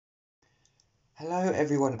Hello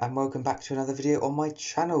everyone and welcome back to another video on my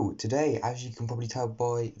channel. Today, as you can probably tell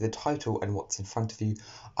by the title and what's in front of you,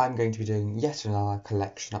 I'm going to be doing yet another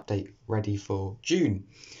collection update ready for June.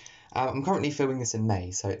 I'm currently filming this in May,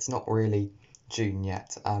 so it's not really June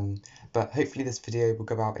yet, but hopefully this video will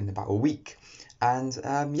go out in about a week. And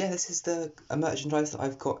yeah, this is the merchandise that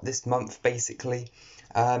I've got this month basically.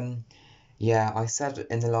 Yeah, I said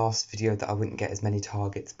in the last video that I wouldn't get as many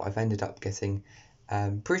targets, but I've ended up getting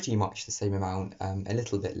pretty much the same amount, a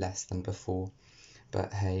little bit less than before.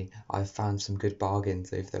 But hey, I've found some good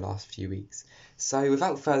bargains over the last few weeks. So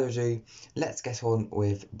without further ado, let's get on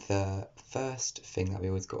with the first thing that we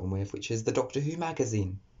always got on with, which is the Doctor Who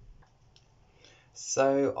magazine.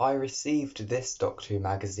 So I received this Doctor Who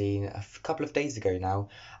magazine a couple of days ago now,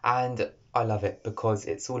 and I love it because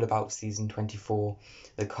it's all about season 24.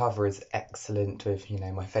 The cover is excellent with,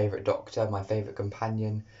 my favourite Doctor, my favourite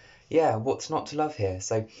companion. Yeah, what's not to love here?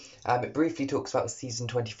 So it briefly talks about season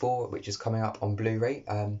 24, which is coming up on Blu-ray,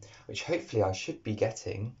 which hopefully I should be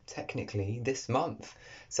getting technically this month.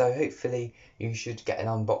 So hopefully you should get an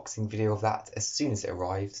unboxing video of that as soon as it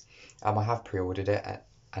arrives. I have pre-ordered it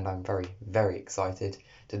and I'm very, very excited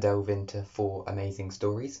to delve into 4 amazing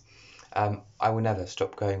stories. I will never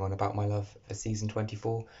stop going on about my love for season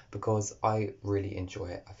 24 because I really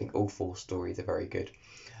enjoy it. I think all 4 stories are very good.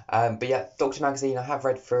 But yeah, Doctor Magazine, I have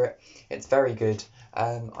read through it. It's very good.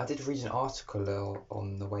 I did read an article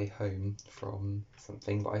on the way home from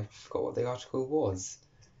something, but I forgot what the article was.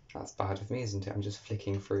 That's bad of me, isn't it? I'm just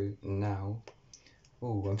flicking through now.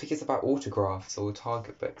 Ooh, I think it's about autographs or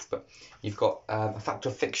target books, but you've got A Fact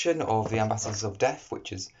of Fiction of the Ambassadors of Death,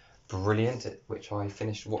 which is brilliant, which I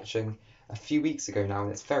finished watching a few weeks ago now,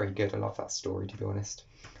 and it's very good. I love that story, to be honest.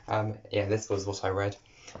 Yeah, this was what I read.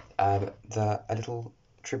 A little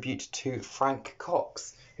tribute to Frank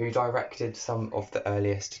Cox, who directed some of the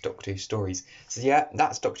earliest Doctor Who stories. So yeah,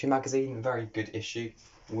 that's Doctor Who magazine, very good issue,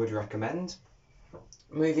 would recommend.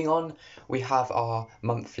 Moving on, we have our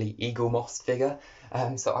monthly Eaglemoss figure.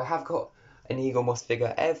 So I have got an Eaglemoss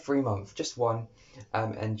figure every month, just one,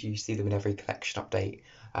 and you see them in every collection update.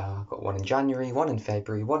 I've got one in January, one in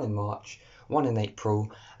February, one in March, one in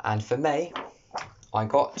April, and for May, I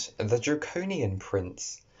got the Draconian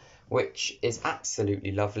Prince, which is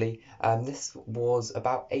absolutely lovely. This was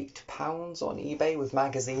about £8 on eBay with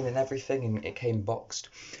magazine and everything, and it came boxed,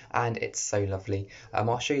 and it's so lovely.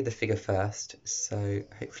 I'll show you the figure first, so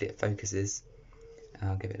hopefully it focuses.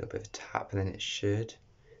 I'll give it a little bit of a tap, and then it should.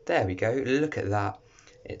 There we go, look at that.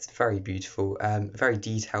 It's very beautiful, very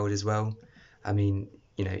detailed as well. I mean,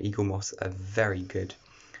 Eaglemoss are very good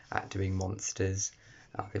at doing monsters.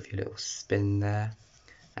 I'll give you a little spin there,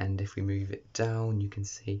 and if we move it down you can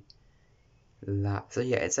see that. So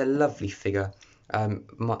yeah, it's a lovely figure,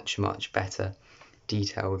 much better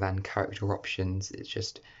detail than character options. It's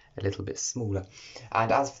just a little bit smaller.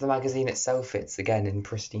 And as for the magazine itself, it's again in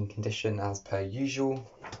pristine condition as per usual,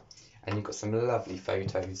 and you've got some lovely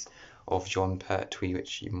photos of Jon Pertwee,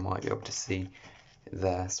 which you might be able to see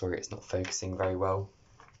there. Sorry, it's not focusing very well.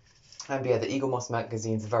 And yeah, the Eaglemoss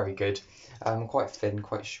magazine's very good. Quite thin,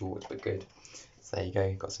 quite short, but good. So there you go,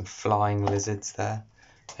 you've got some flying lizards there.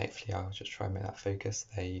 Hopefully I'll just try and make that focus.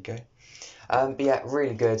 There you go. But yeah,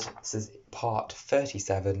 really good. This is part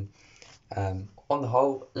 37. On the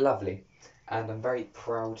whole, lovely. And I'm very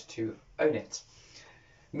proud to own it.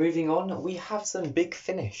 Moving on, we have some Big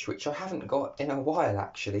Finish, which I haven't got in a while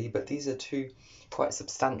actually, but these are 2 quite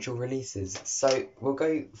substantial releases. So we'll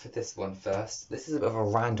go for this one first. This is a bit of a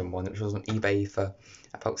random one, which was on eBay for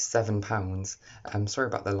about £7. Sorry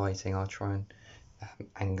about the lighting, I'll try and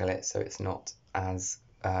angle it so it's not as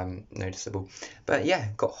noticeable. But yeah,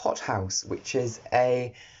 got Hot House, which is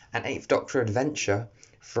an 8th Doctor adventure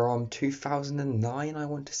from 2009, I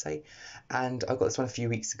want to say, and I got this one a few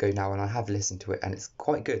weeks ago now, and I have listened to it, and it's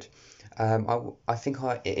quite good. I think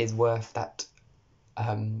it is worth that.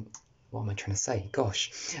 What am I trying to say?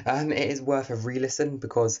 Gosh, it is worth a re-listen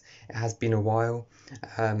because it has been a while.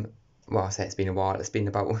 Well, I say it's been a while, it's been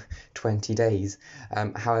about 20 days.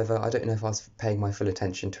 However, I don't know if I was paying my full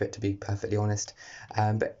attention to it, to be perfectly honest.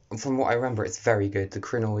 But from what I remember, it's very good. The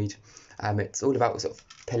Krynoid, it's all about sort of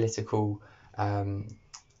political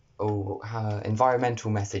or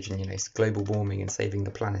environmental message and, global warming and saving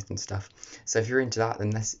the planet and stuff. So if you're into that, then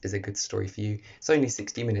this is a good story for you. It's only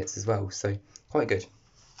 60 minutes as well, so quite good.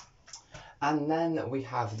 And then we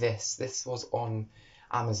have this. This was on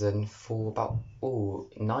Amazon for about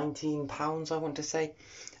 £19, I want to say,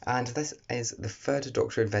 and this is the Third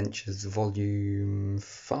Doctor Adventures Volume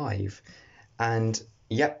 5, and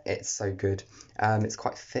yep, it's so good. It's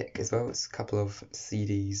quite thick as well. It's a couple of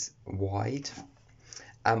CDs wide,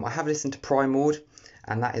 I have listened to Primord,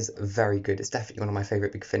 and that is very good. It's definitely one of my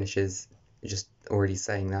favourite Big Finishes, just already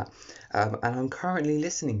saying that. And I'm currently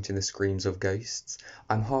listening to The Screams of Ghosts.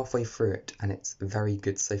 I'm halfway through it, and it's very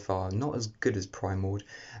good so far. Not as good as Primord,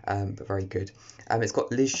 but very good. It's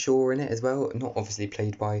got Liz Shaw in it as well, not obviously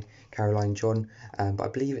played by Caroline John, but I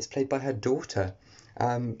believe it's played by her daughter.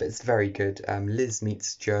 But it's very good. Liz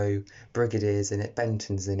meets Joe, Brigadier's in it,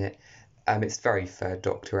 Benton's in it. It's very Third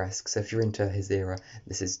Doctor-esque, so if you're into his era,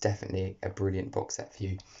 this is definitely a brilliant box set for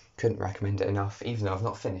you. Couldn't recommend it enough, even though I've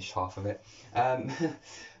not finished half of it. But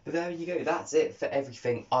there you go, that's it for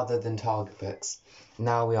everything other than Target books.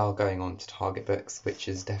 Now we are going on to Target books, which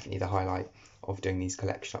is definitely the highlight of doing these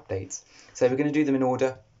collection updates. So we're going to do them in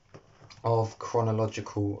order of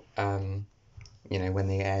chronological, when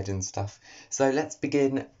they aired and stuff. So let's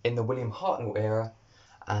begin in the William Hartnell era,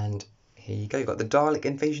 and here you go. You've got the Dalek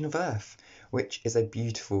Invasion of Earth, which is a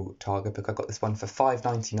beautiful Target book. I got this one for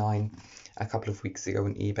 $5.99 a couple of weeks ago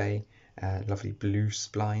on eBay. Lovely blue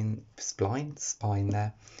spine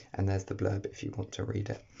there, and there's the blurb if you want to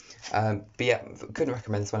read it. But yeah, couldn't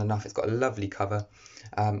recommend this one enough. It's got a lovely cover.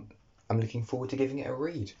 I'm looking forward to giving it a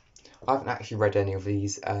read. I haven't actually read any of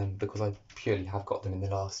these because I purely have got them in the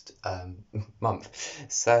last month,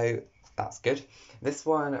 so that's good. This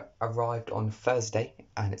one arrived on Thursday,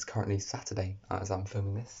 and it's currently Saturday as I'm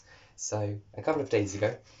filming this, so a couple of days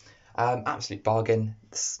ago. Absolute bargain,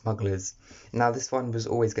 The Smugglers. Now this one was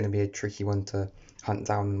always going to be a tricky one to hunt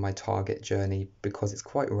down in my Target journey because it's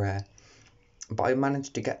quite rare, but I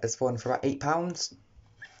managed to get this one for about £8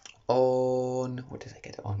 on, what did I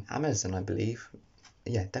get it on? Amazon, I believe.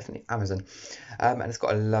 Yeah, definitely Amazon. And it's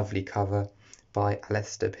got a lovely cover by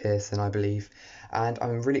Alistair Pearson, I believe. And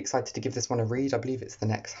I'm really excited to give this one a read. I believe it's the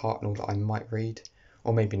next Hartnell that I might read,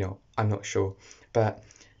 or maybe not. I'm not sure. But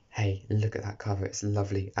hey, look at that cover. It's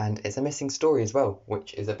lovely. And it's a missing story as well,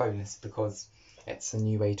 which is a bonus because it's a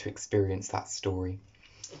new way to experience that story.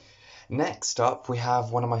 Next up, we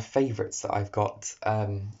have one of my favourites that I've got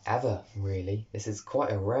ever, really. This is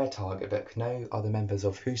quite a rare Target book. No other members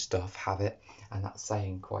of Who Stuff have it, and that's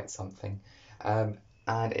saying quite something.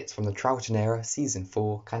 And it's from the Troughton era, Season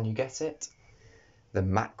 4. Can you get it? The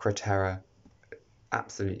Macra Terror.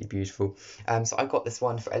 Absolutely beautiful. So I got this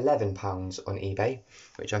one for £11 on eBay,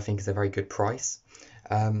 which I think is a very good price.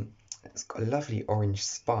 It's got a lovely orange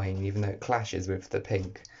spine, even though it clashes with the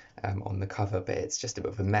pink on the cover, but it's just a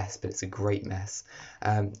bit of a mess, but it's a great mess.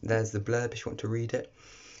 There's the blurb if you want to read it.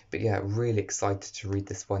 But yeah, really excited to read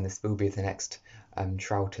this one. This will be the next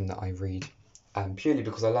Troughton that I read. Purely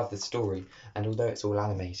because I love the story, and although it's all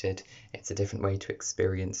animated, it's a different way to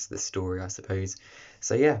experience the story, I suppose.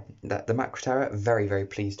 So yeah, the Macra Terror, very, very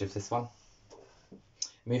pleased with this one.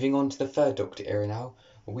 Moving on to the Third Doctor era now,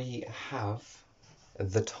 we have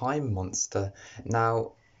the Time Monster.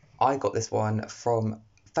 Now, I got this one from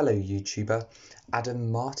fellow YouTuber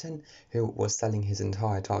Adam Martin, who was selling his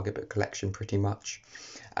entire Target book collection pretty much,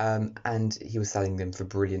 and he was selling them for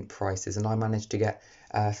brilliant prices, and I managed to get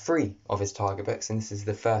 3 of his Target books, and this is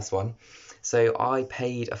the first one. So I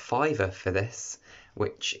paid a £5 for this,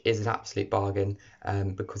 which is an absolute bargain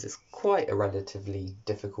because it's quite a relatively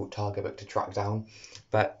difficult Target book to track down,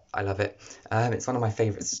 but I love it. It's one of my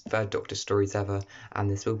favourite Third Doctor stories ever, and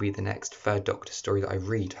this will be the next Third Doctor story that I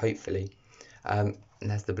read, hopefully. And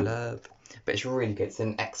there's the blurb, but it's really good. It's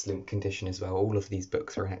in excellent condition as well. All of these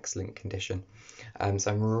books are in excellent condition,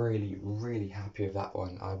 so I'm really, really happy with that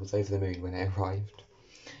one. I was over the moon when it arrived.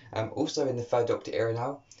 Also in the Third Doctor era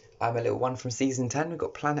now, a little one from season 10, we've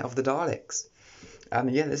got Planet of the Daleks.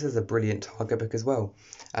 Yeah, this is a brilliant Target book as well.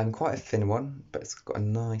 Quite a thin one, but it's got a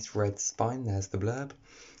nice red spine. There's the blurb.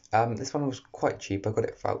 This one was quite cheap. I got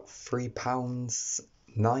it for about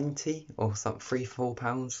 £3.90 or something,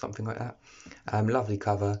 £3-4, something like that. Lovely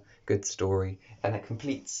cover, good story, and it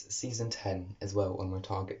completes season 10 as well on my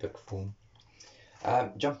Target book form.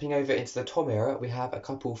 Jumping over into the Tom era, we have a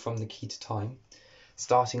couple from the Key to Time,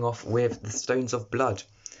 starting off with the Stones of Blood.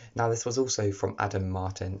 Now this was also from Adam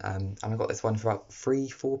Martin, and I got this one for about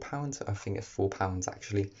 £3-4, I think it's £4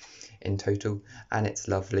 actually in total, and it's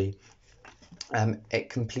lovely. It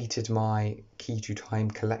completed my Key to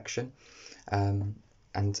Time collection,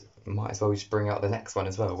 and might as well just bring out the next one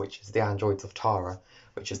as well, which is The Androids of Tara,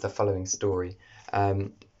 which is the following story.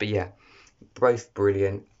 But yeah, both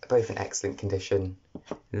brilliant, both in excellent condition.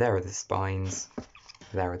 There are the spines,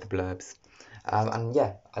 there are the blurbs. And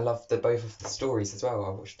yeah, I love both of the stories as well. I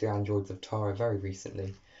watched The Androids of Tara very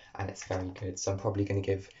recently, and it's very good. So I'm probably going to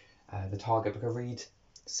give the Target book a read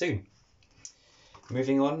soon.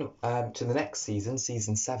 Moving on to the next season,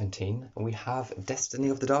 season 17, we have Destiny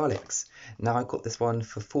of the Daleks. Now I got this one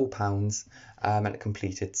for £4 and it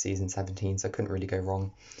completed season 17, so I couldn't really go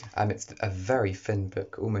wrong. It's a very thin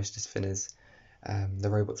book, almost as thin as The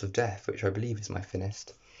Robots of Death, which I believe is my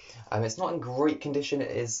thinnest. It's not in great condition,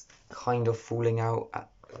 it is kind of falling out at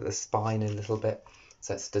the spine a little bit,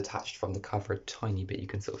 so it's detached from the cover a tiny bit. You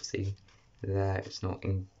can sort of see there, it's not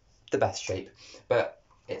in the best shape, but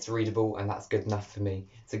it's readable and that's good enough for me.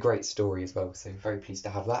 It's a great story as well, so very pleased to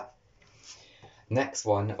have that. Next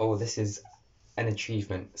one, oh, this is an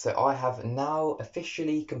achievement. So I have now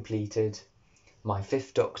officially completed my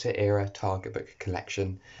 5th Doctor era Target book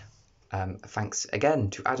collection. Thanks again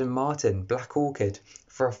to Adam Martin, Black Orchid,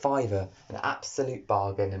 for a £5, an absolute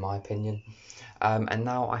bargain in my opinion. And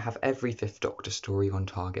now I have every 5th Doctor story on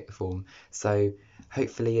Target form, so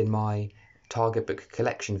hopefully in my Target book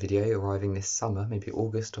collection video arriving this summer, maybe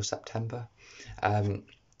August or September,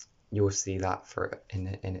 you'll see that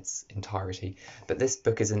in its entirety. But this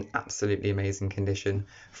book is in absolutely amazing condition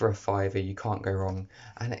for a £5. You can't go wrong,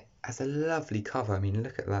 and it has a lovely cover. I mean,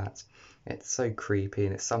 look at that. It's so creepy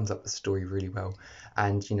and it sums up the story really well.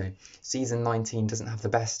 And you know, season 19 doesn't have the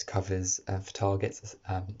best covers for Targets,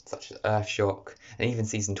 such as Earthshock, and even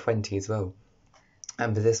season 20 as well.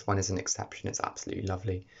 But this one is an exception. It's absolutely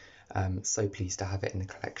lovely. So pleased to have it in the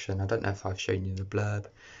collection. I don't know if I've shown you the blurb,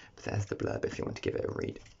 but there's the blurb if you want to give it a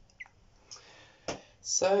read.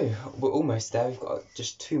 So we're almost there. We've got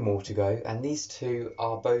just 2 more to go, and these 2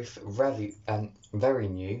 are both very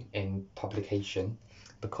new in publication,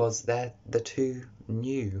 because they're the 2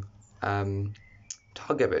 new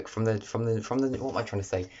Target book from the what am I trying to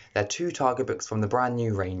say? They're 2 Target books from the brand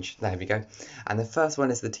new range. There we go. And the first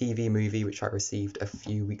one is the TV movie, which I received a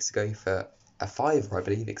few weeks ago for a £5, I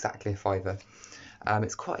believe, exactly a £5.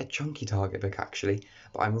 It's quite a chunky Target book actually,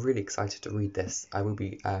 but I'm really excited to read this. I will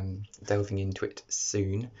be delving into it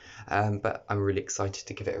soon, but I'm really excited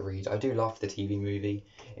to give it a read. I do love the TV movie.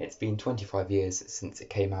 It's been 25 years since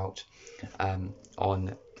it came out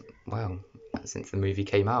since the movie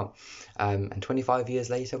came out, and 25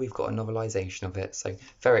 years later we've got a novelisation of it, so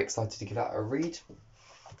very excited to give that a read.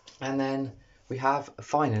 And then we have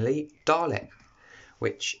finally Dalek,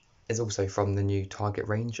 which is also from the new Target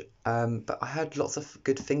range, but I heard lots of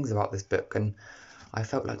good things about this book and I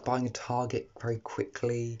felt like buying a Target very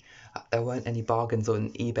quickly. There weren't any bargains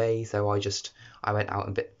on eBay, so I went out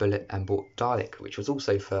and bit bullet and bought Dalek, which was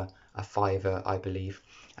also for a £5, I believe,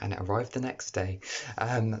 and it arrived the next day.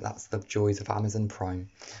 That's the joys of Amazon Prime.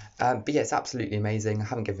 But yeah, it's absolutely amazing. I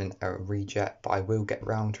haven't given it a read yet, but I will get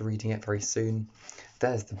round to reading it very soon.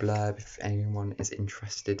 There's the blurb if anyone is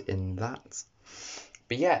interested in that.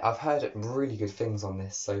 But yeah, I've heard really good things on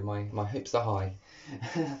this, so my hopes are high.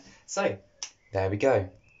 So there we go.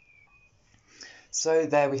 So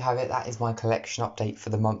there we have it. That is my collection update for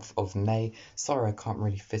the month of May. Sorry I can't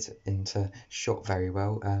really fit it into shot very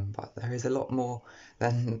well, but there is a lot more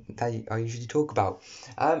than I usually talk about.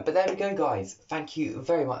 But there we go, guys. Thank you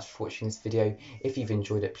very much for watching this video. If you've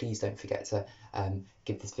enjoyed it, please don't forget to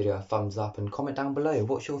give this video a thumbs up and comment down below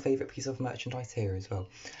what's your favourite piece of merchandise here as well.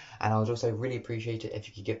 And I would also really appreciate it if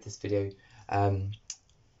you could give this video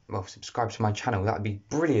subscribe to my channel. That would be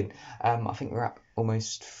brilliant. I think we're at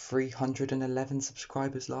almost 311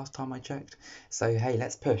 subscribers last time I checked, so hey,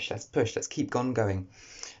 let's push, let's keep on going.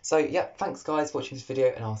 So yeah, thanks guys for watching this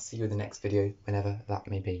video, and I'll see you in the next video whenever that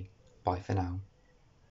may be. Bye for now.